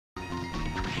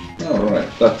Alright,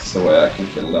 that's the way I can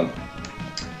kill them.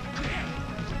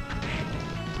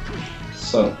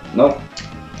 So, no.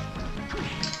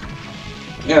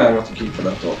 Yeah, I got a key for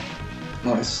that door.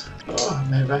 Nice. Oh,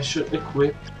 maybe I should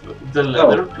equip the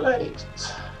leather plate.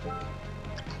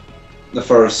 The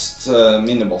first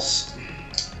mini-boss.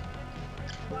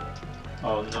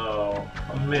 Oh no,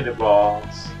 a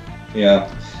mini-boss. Yeah.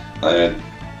 I'm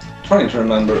trying to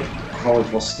remember how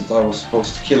it was that I was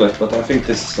supposed to kill it, but I think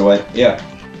this is the way. Yeah.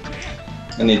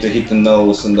 I need to hit the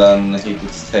nose and then hit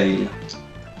its tail.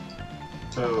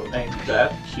 Oh, ain't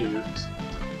that cute?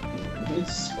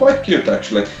 It's quite cute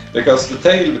actually, because the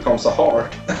tail becomes a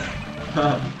heart.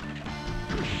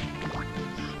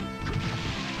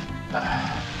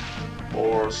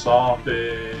 Or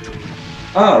zombie.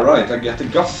 Ah, right, I get the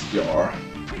gust jar.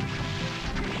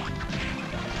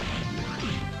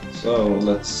 So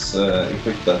let's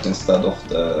equip that instead of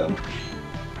the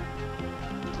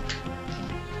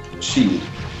shield.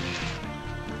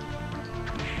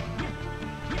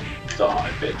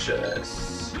 Die, bitches.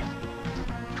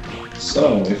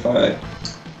 So, if I...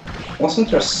 Wasn't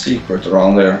there a secret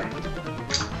around there?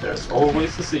 There's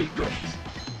always a secret.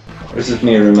 Or is it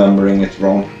me remembering it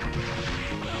wrong?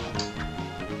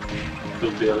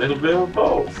 Could be a little bit of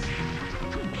both.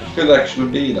 It could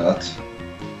actually be that.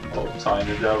 Oh,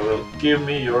 tiny devil, give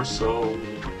me your soul.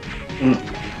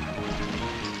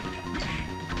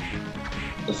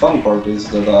 The fun part is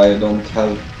that I don't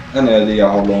have any idea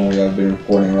how long we have been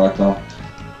recording right now.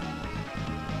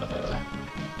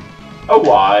 A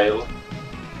while.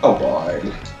 A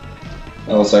while.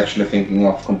 I was actually thinking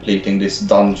of completing this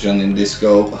dungeon in this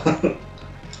go.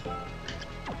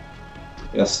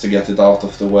 Just to get it out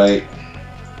of the way.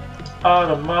 Out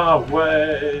of my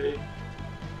way.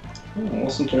 Oh,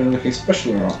 wasn't there anything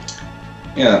special around?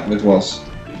 Yeah, it was.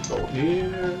 We go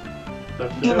here.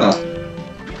 Yeah.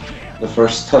 The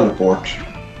first teleport.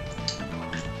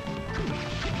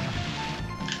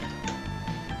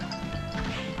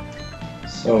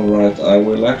 So right, I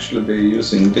will actually be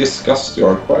using this gust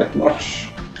jar quite much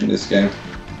in this game.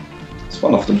 It's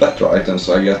one of the better items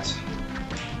I get.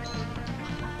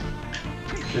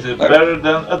 Is it better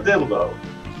than a dildo?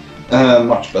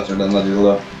 Much better than a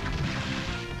dildo.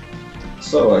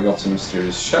 So I got some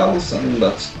mysterious shells and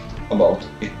that's about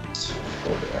it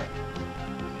for there.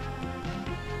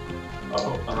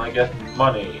 Oh, and I get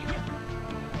money.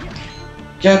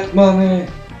 Get money!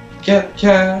 Get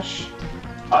cash!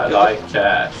 I like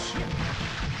cash.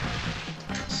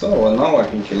 So, and now I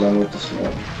can kill them with the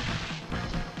sword.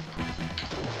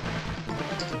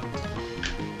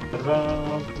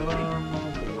 Ba-da-ba,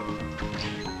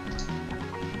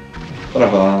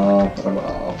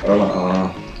 ba-da-ba,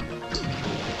 ba-da-ba.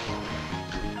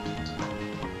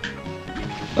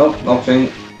 Nope,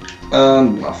 nothing.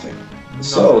 And nothing.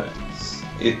 So, that's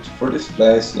it for this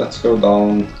place. Let's go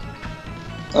down.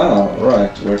 Ah,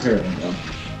 right, we're here again.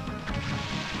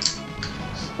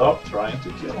 Stop trying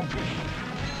to kill me.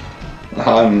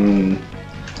 I'm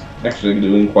actually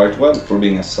doing quite well for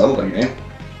being a Zelda game.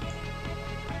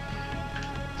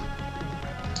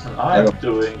 And I'm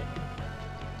doing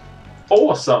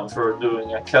awesome for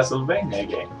doing a Castlevania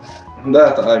game.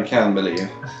 That I can believe.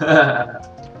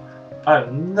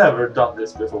 I've never done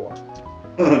this before.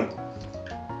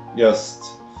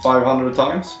 Just 500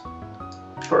 times?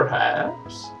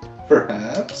 Perhaps.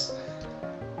 Perhaps.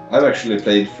 I've actually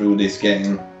played through this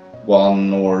game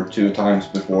 1 or 2 times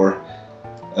before,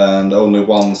 and only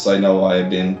once I know I've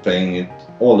been playing it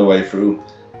all the way through,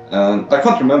 and I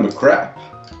can't remember crap.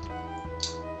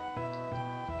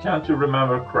 Can't you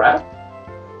remember crap?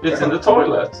 It's in the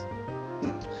toilet.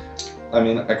 I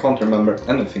mean, I can't remember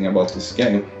anything about this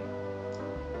game.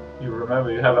 You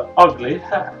remember you have an ugly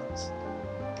hat.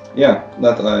 Yeah,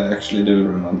 that I actually do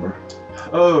remember.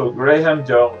 Oh, Graham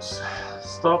Jones.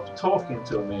 Stop talking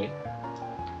to me.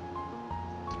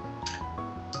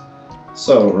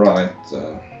 So, right,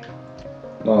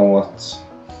 now what?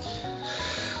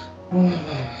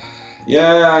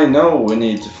 Yeah, I know we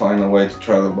need to find a way to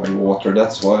travel by water,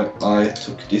 that's why I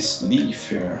took this leaf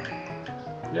here.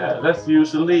 Yeah, let's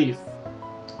use a leaf.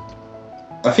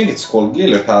 I think it's called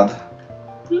Lilipad.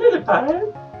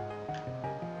 Lilipad?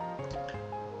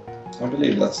 I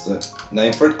believe that's the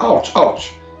name for it. Ouch,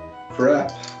 ouch!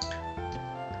 Crap.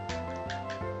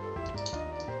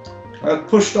 I got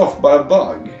pushed off by a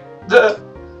bug.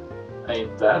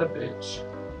 Ain't that a bitch?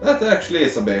 That actually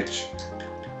is a bitch.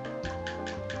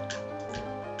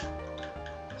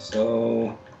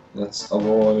 So, let's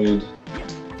avoid...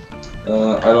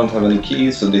 I don't have any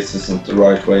keys, so this isn't the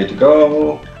right way to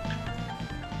go.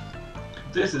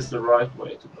 This is the right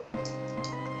way to go.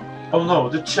 Oh no,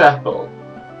 the chapel.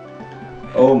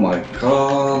 Oh my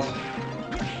god.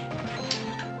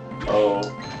 Oh,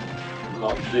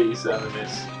 not these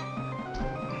enemies.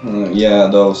 Yeah,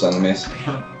 those enemies.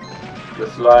 They're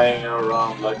flying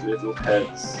around like little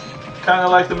heads. Kinda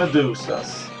like the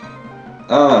Medusas.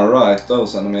 Ah, right,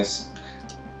 those enemies.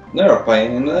 They're a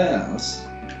pain in the ass.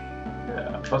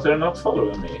 Yeah, but they're not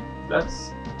following me. That's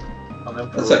an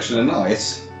improvement. That's actually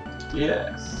nice.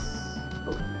 Yes.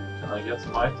 Oh, can I get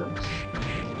some items?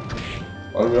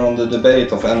 While we're on the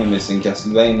debate of enemies in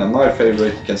Castlevania, my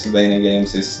favorite Castlevania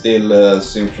games is still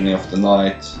Symphony of the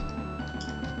Night.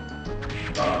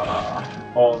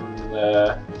 On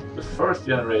the first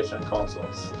generation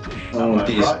consoles. On Am I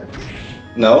PS... right?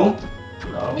 No?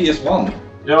 No. PS1.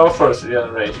 Yeah, first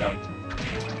generation.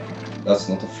 That's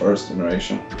not the first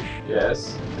generation.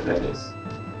 Yes, it is.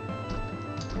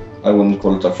 I wouldn't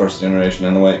call it a first generation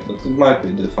anyway, but it might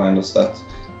be defined as that.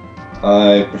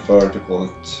 I prefer to call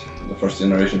it the first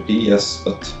generation PS,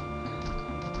 but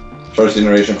first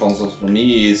generation consoles for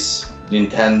me is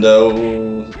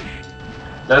Nintendo.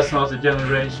 That's not a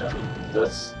generation.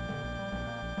 That's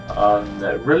a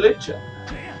religion.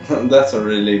 That's a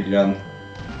religion.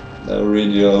 The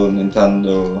original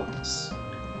Nintendo.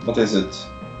 What is it?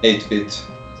 8-bit.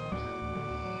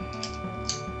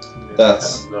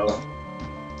 That's. Nintendo.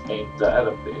 Ain't that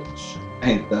a bitch?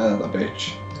 Ain't that a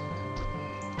bitch.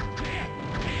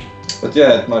 But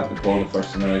yeah, it might be called the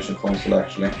first generation console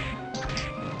actually.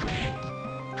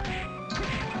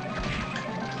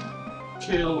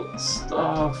 Kill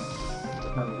stuff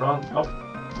and run up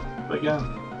again.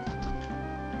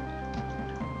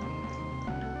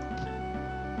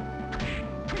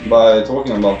 By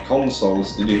talking about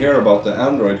consoles, did you hear about the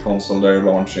Android console they're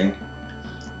launching?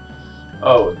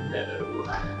 Oh no.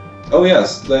 Oh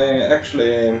yes, they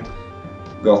actually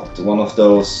got one of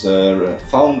those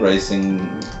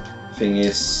fundraising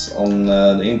thingies on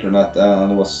the internet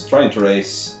and was trying to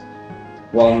raise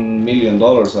 $1 million,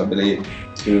 I believe,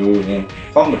 to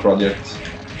fund the project.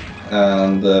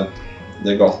 And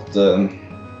they got,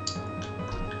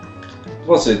 what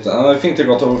was it? I think they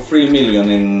got over 3 million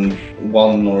in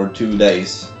 1 or 2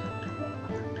 days.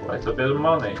 Quite a bit of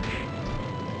money.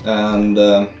 And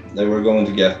they were going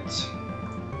to get,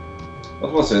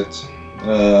 what was it?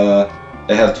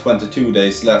 They had 22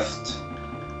 days left.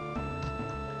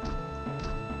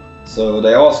 So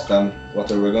they asked them what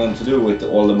they were going to do with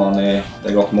all the money.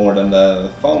 They got more than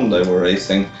the fund they were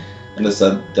raising, and they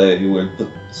said they will put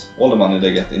all the money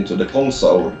they get into the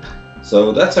console.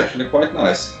 So that's actually quite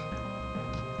nice.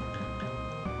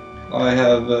 I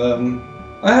have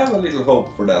a little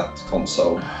hope for that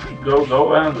console.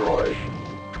 Go Android.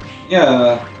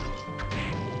 Yeah,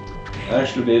 I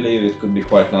actually believe it could be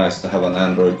quite nice to have an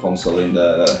Android console in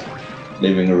the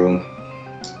living room.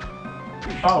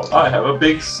 Oh, I have a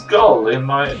big skull in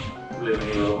my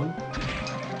living room.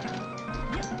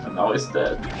 And now it's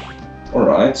dead.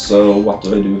 Alright, so what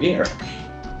do I do here?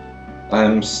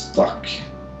 I'm stuck.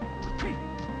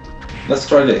 Let's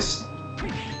try this.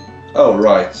 Oh,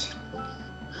 right.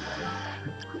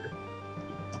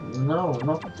 No,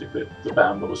 not equip the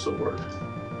bamboo sword.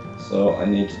 So I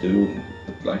need to do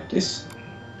it like this.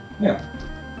 Yeah.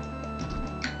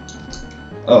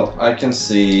 Oh, I can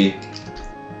see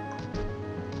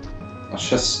a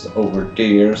chest over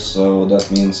there, so that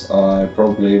means I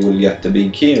probably will get the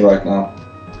big key right now.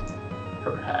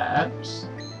 Perhaps.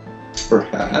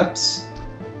 Perhaps?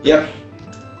 Yep.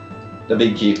 The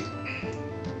big key.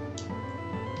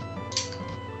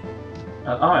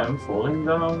 And I'm falling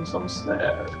down some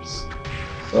stairs.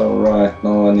 So right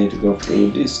now I need to go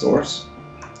through these doors.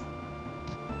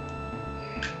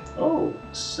 Oh,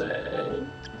 save.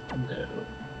 No.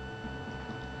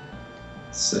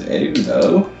 Save,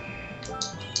 no.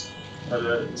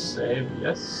 Save,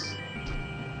 yes.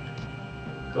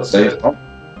 Save, no.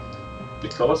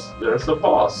 Because there's a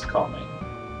boss coming.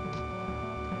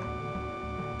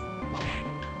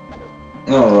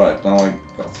 Alright, now I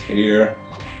got here.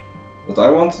 But I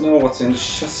want to know what's in the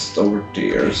chest over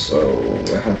there, so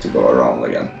I have to go around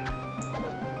again.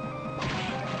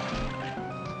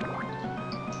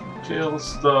 Kill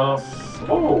stuff.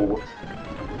 Oh!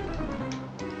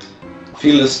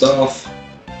 Feel the stuff.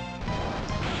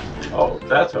 Oh,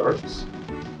 that hurts.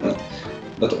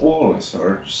 That always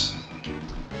hurts.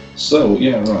 So,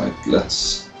 yeah, right,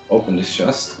 let's open this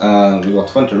chest. And we got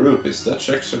 20 rupees, that's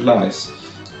actually nice.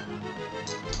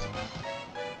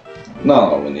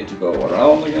 Now we need to go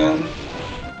around again.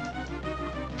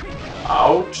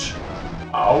 Ouch.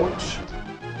 Ouch.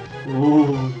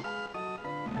 Ooh.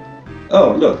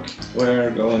 Oh, look,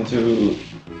 we're going to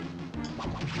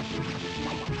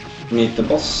meet the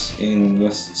boss in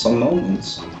just some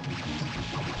moments.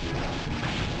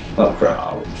 Oh crap.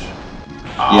 Ouch.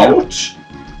 Yeah. Ouch!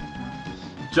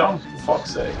 Jump, for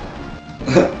fuck's sake.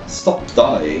 Stop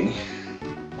dying.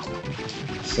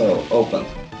 So, open.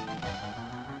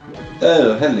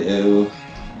 Oh, hello.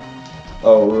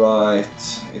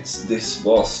 Alright, it's this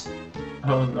boss.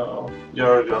 Oh no,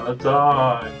 you're gonna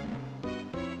die.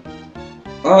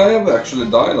 I have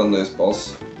actually died on this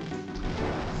boss.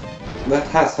 That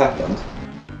has happened.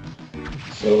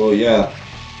 So, yeah.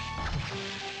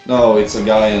 No, it's a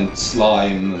giant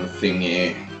slime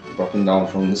thingy dropping down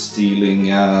from the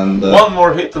ceiling and... One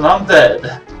more hit and I'm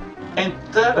dead.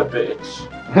 Ain't that a bitch?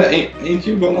 Ain't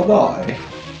you gonna die?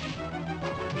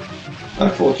 I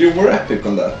thought you were epic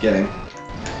on that game.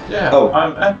 Yeah, Oh.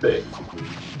 I'm epic.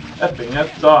 Epic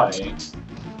at dying.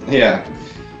 Yeah.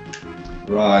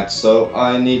 Right, so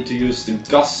I need to use the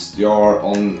gust jar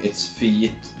on its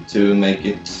feet to make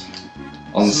it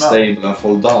unstable and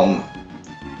fall down.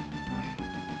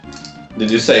 Did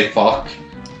you say fuck?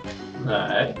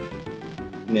 No.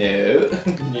 No.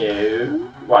 No.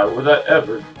 Why would I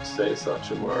ever say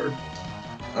such a word?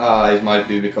 It might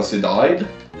be because he died.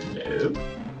 No.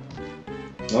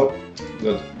 Nope.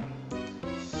 Good.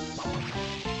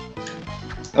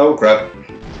 Oh crap.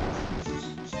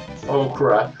 Oh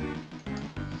crap.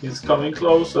 He's coming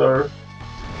closer.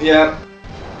 Yeah.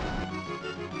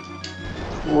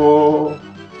 Whoa.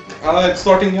 It's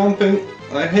starting jumping.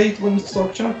 I hate when it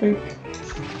starts jumping.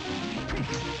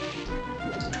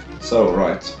 So,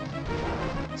 right.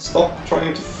 Stop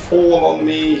trying to fall on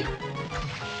me.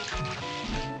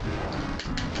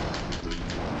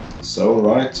 So,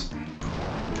 right.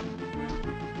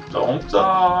 Don't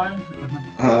die.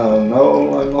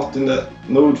 No, I'm not in the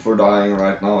mood for dying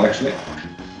right now, actually.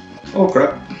 Oh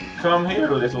crap. Come here,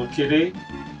 little kitty.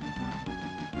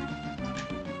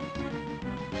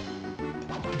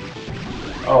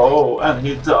 Oh, and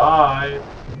he died.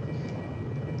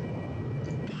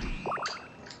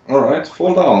 Alright,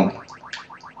 fall down.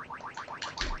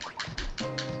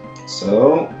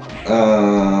 So,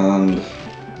 and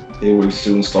he will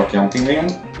soon start jumping again.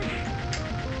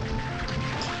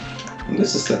 And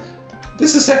this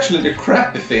is actually the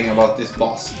crappy thing about this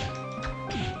boss.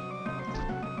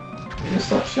 He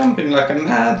starts jumping like a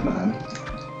madman.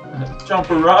 Jump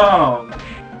around.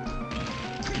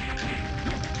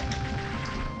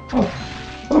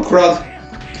 Oh crap.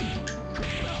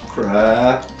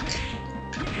 Crap.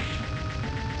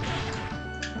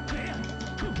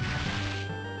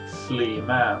 Flee,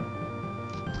 man.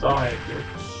 Die,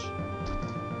 bitch.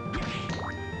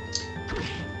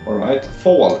 Alright,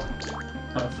 fall.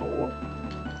 And fall.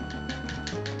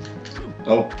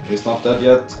 Oh, he's not dead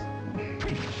yet.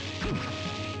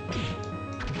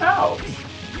 Ouch.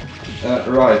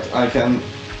 Right, I can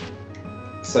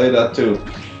say that too.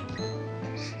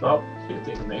 Stop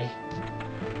hitting me.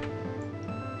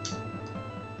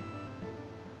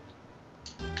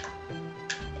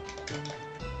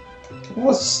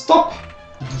 Oh, stop!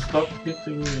 Stop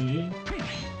hitting me.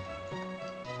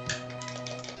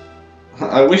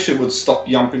 I wish it would stop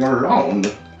jumping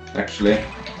around, actually.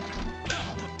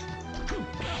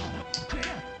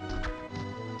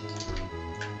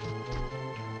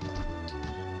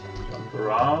 Jump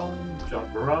around,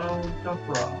 jump around, jump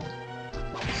around.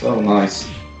 So nice.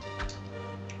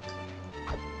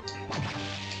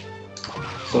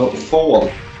 So, fall.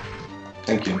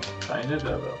 Thank you. Tiny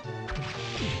devil.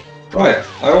 Right,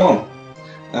 I won.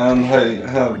 And I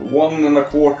have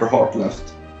 1.25 heart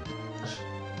left.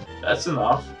 That's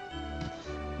enough.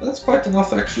 That's quite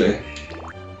enough, actually.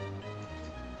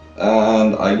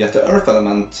 And I get the earth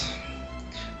element.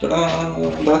 Da-da,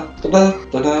 da-da,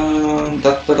 da-da,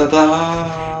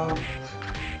 da-da-da-da.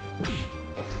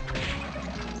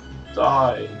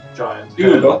 Die, giant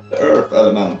You head. got the earth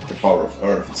element. The power of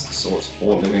earth is the source of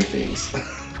all living things.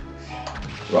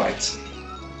 Right.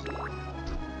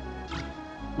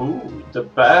 Ooh, the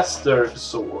bastard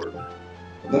sword.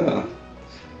 Yeah.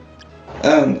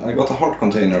 And I got a heart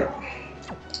container.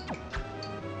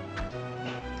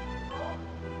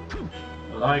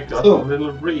 And I got So. a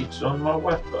little reach on my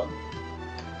weapon.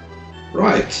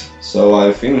 Right. So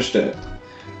I finished the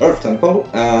Earth Temple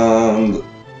and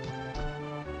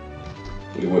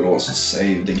we will also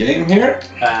save the game here.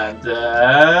 And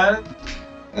then...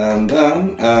 And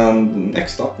then,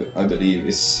 next up, I believe,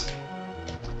 is...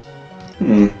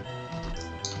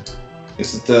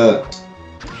 Is it the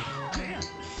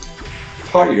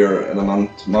fire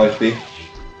element? Might be.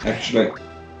 Actually,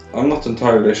 I'm not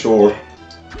entirely sure.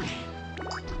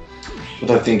 But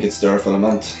I think it's the earth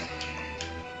element.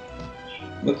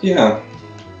 But yeah.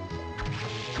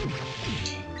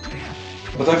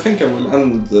 But I think I will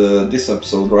end this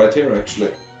episode right here,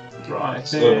 actually. Right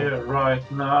So- here,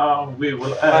 right now, we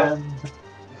will end.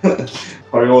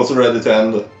 Are you also ready to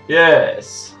end?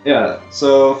 Yes. Yeah,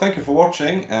 so thank you for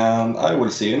watching, and I will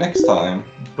see you next time.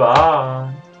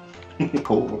 Bye.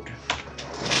 Cool.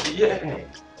 Yeah.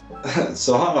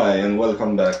 So hi, and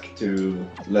welcome back to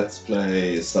Let's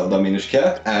Play Zelda Minish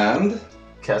Cap, and...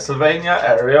 Castlevania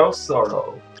Aria of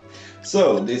Sorrow.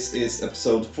 So, this is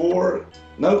episode 4...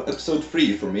 No, episode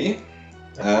 3 for me.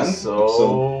 And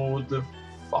Episode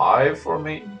 5 for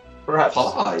me, perhaps.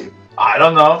 5? I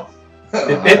don't know.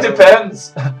 It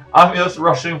depends. I'm just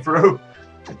rushing through.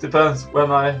 It depends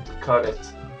when I cut it.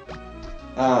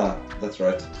 Ah, that's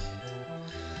right.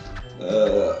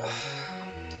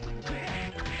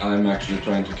 I'm actually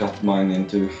trying to cut mine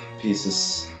into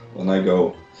pieces when I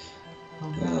go.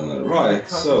 Right,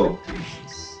 so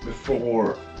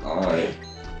before I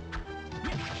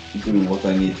do what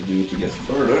I need to do to get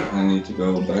further, I need to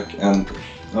go back and...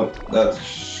 Oh, that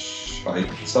shite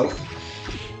itself.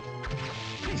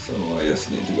 So I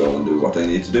just need to go and do what I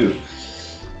need to do.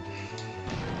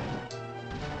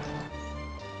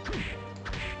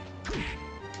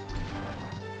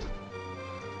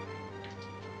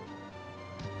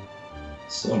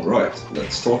 So right,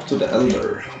 let's talk to the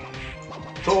elder.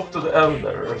 Talk to the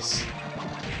elders.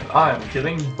 I'm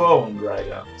killing bone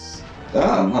dragons.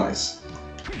 Ah, nice.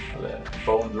 The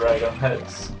bone dragon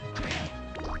heads.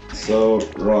 So,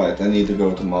 right, I need to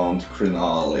go to Mount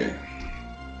Crinali.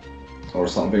 Or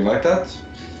something like that.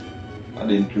 I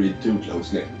didn't read too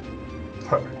closely.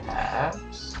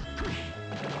 Perhaps.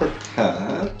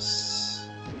 Perhaps.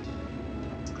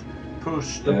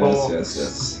 Push the box.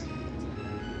 Yes.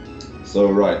 So,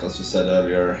 right, as you said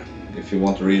earlier, if you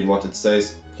want to read what it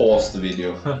says, pause the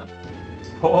video.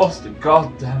 Pause the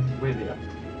goddamn video.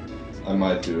 I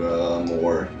might do a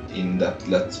more in-depth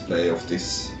let's play of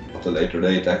this at a later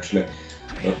date, actually.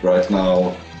 But right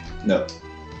now, no.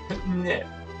 Yeah.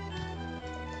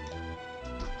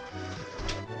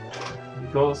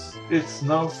 Because it's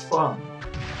no fun.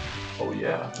 Oh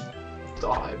yeah.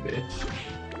 Die, bitch.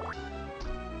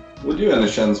 Would you any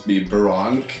chance be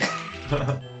Bronk?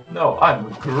 No, I'm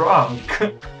drunk.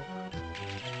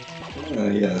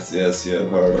 Yes, you have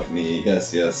heard of me.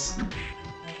 Yes.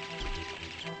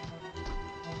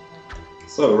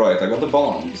 So, right, I got the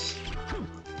bombs.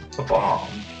 The bomb.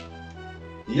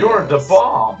 You're the Yes.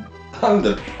 bomb. I'm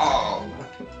the bomb.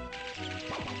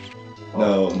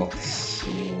 No, not the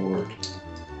sword.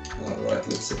 Alright,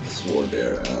 let's set the sword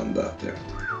there and that there.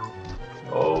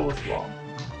 Oh, swamp.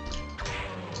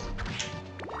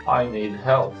 I need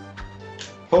help.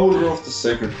 Holder of the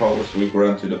sacred powers will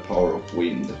grant you the power of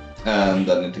wind. And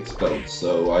then it explodes,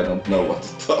 so I don't know what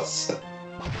it does.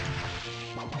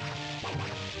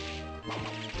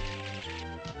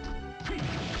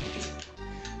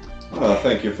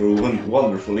 Thank you for a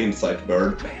wonderful insight,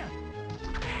 bird.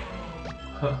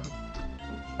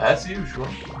 As usual.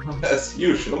 As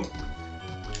usual.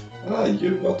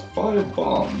 You got 5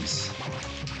 bombs.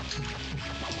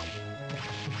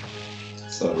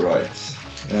 So, right.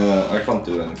 I can't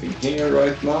do anything here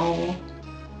right now.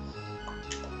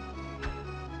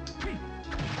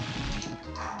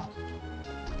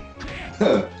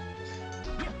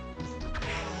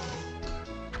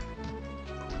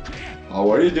 How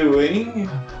are you doing?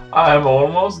 I'm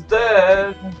almost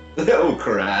dead. Oh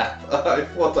crap, I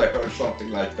thought I heard something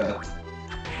like that.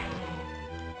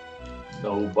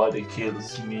 Nobody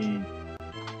kills me.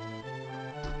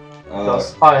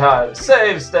 Because I have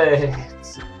save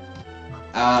states.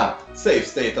 Save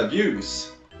state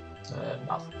abuse.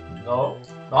 No,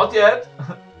 not yet.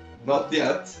 Not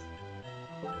yet.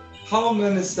 How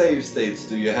many save states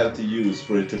do you have to use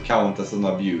for it to count as an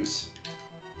abuse?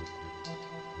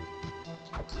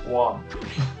 1.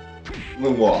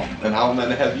 1. And how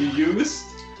many have you used?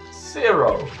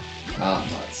 0.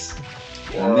 Nice.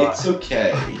 And Alright. it's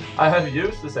okay. I have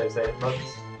used the save state, but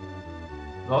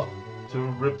not to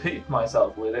repeat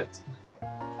myself with it.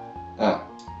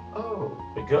 Oh,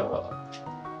 my god.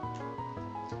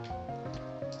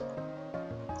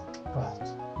 But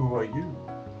who are you?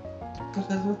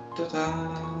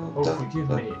 Oh, forgive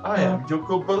me. I am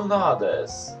Yuko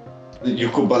Balnades.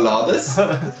 Yuko Balades?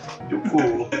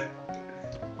 Yuko.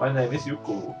 My name is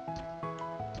Yuko.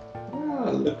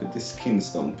 Look at this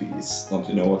kinstone piece. Don't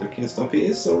you know what a kinstone piece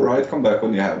is? Alright, come back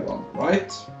when you have one,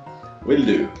 right? Will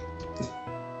do.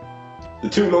 The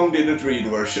too long didn't read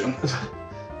version.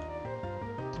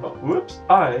 Oh, whoops,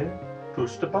 I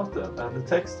pushed the button and the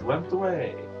text went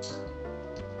away.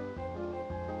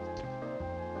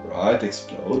 Right,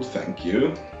 explode, thank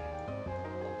you.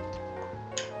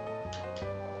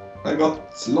 I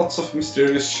got lots of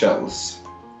mysterious shells.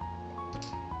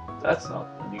 That's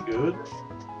not any good?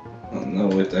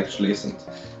 No, it actually isn't.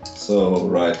 So,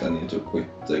 right, I need to quit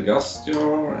the gas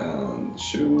jar and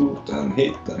shoot and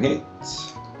hit and hit.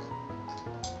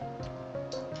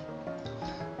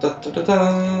 Da da da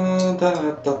da da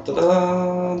da da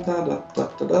da da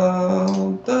da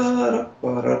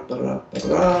da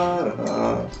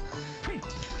da.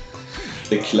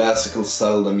 The classical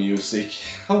Zelda music.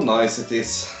 How nice it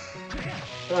is.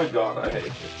 Oh god, I hate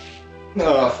it.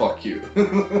 Ah, fuck you.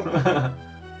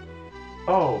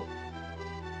 Oh.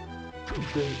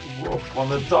 They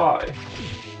wanna die.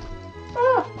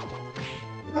 Ah.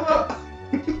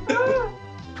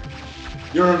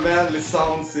 Your manly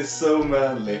sounds is so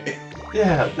manly.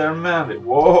 Yeah, they're manly.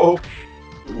 Whoa!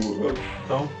 Ooh,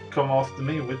 Don't come after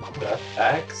me with that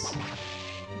axe.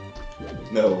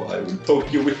 no, I will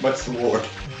poke you with my sword.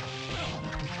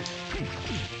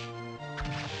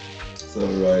 So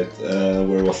right,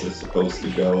 where was I supposed to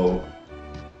go?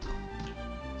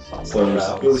 So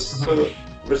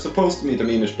we're supposed to meet a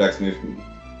Minish blacksmith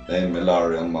named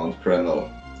Melari on Mount Krenel.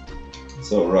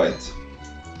 So right.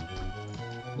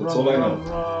 That's all I know.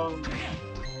 Run.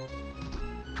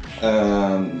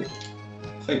 And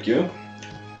thank you.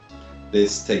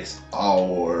 This takes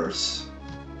hours.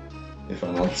 If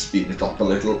I not speed it up a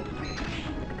little.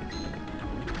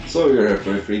 So you're here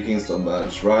for a free Kingstone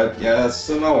badge, right? Yes,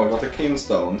 so now I got a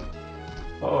Kingstone.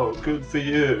 Oh, good for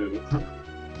you.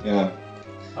 Yeah.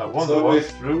 I wonder So what's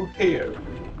through here.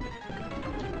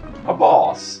 A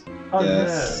boss. Oh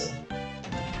Yes. no.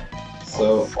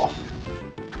 So Oh, fuck.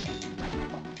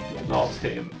 Not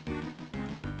him.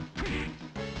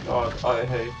 God, I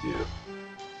hate you.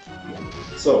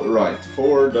 So, right,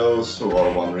 for those who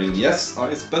are wondering, yes,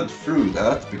 I sped through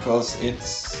that because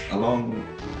it's a long,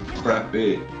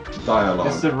 crappy dialogue.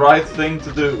 It's the right thing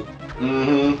to do.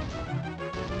 Mm-hmm.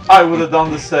 I would have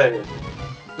done the same.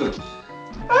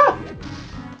 Ah!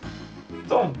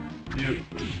 Don't you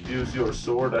use your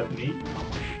sword at me.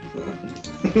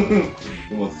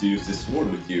 Who wants to use this sword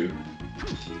with you?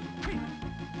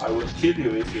 I would kill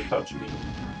you if you touch me.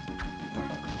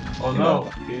 Oh You no, know.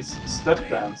 he's step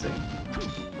dancing.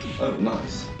 Oh,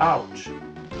 nice. Ouch. You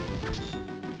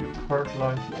hurt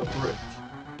like a brick.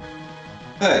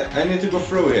 Hey, I need to go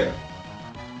through here.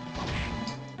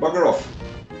 Bugger off.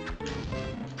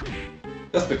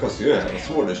 Just because you have a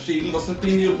sword and shield doesn't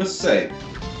mean you'll be safe.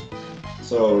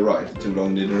 So, right, too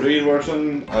long did the real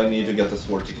version, I need to get the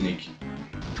sword technique.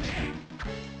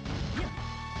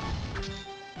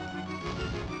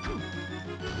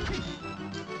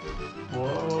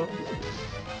 What?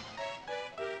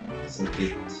 Isn't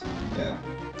it? Yeah.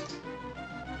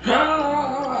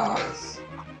 Yes.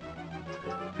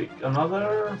 Pick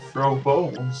another, throw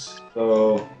bones.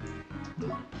 So,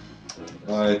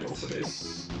 right. Go for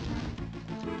this.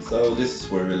 So this is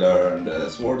where we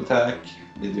learned sword attack.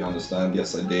 Did you understand?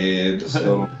 Yes, I did.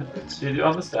 So, Did you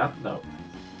understand? No.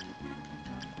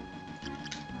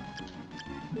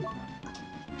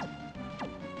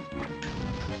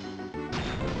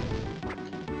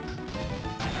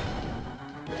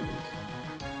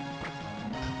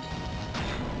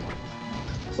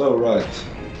 so right.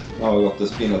 Now I got the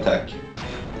spin attack.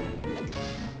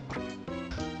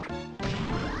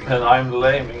 And I'm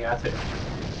aiming at him.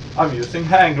 I'm using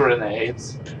hand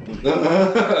grenades.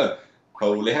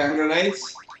 Holy hand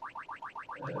grenades.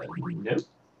 Nope.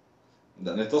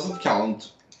 Then it doesn't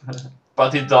count.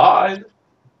 But he died.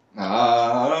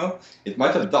 It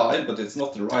might have died, but it's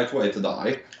not the right way to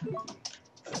die.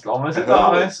 As long as it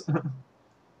dies.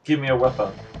 Give me a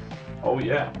weapon. Oh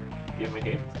yeah. Give me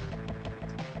him.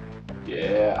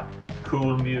 Yeah.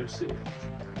 Cool music.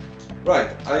 Right,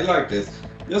 I like this.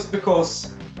 Just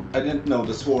because I didn't know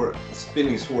the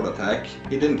spinning sword attack,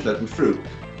 he didn't let me through.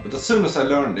 But as soon as I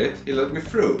learned it, he let me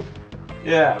through.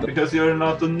 Yeah, because you're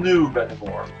not a noob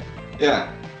anymore.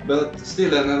 Yeah, but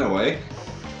still anyway,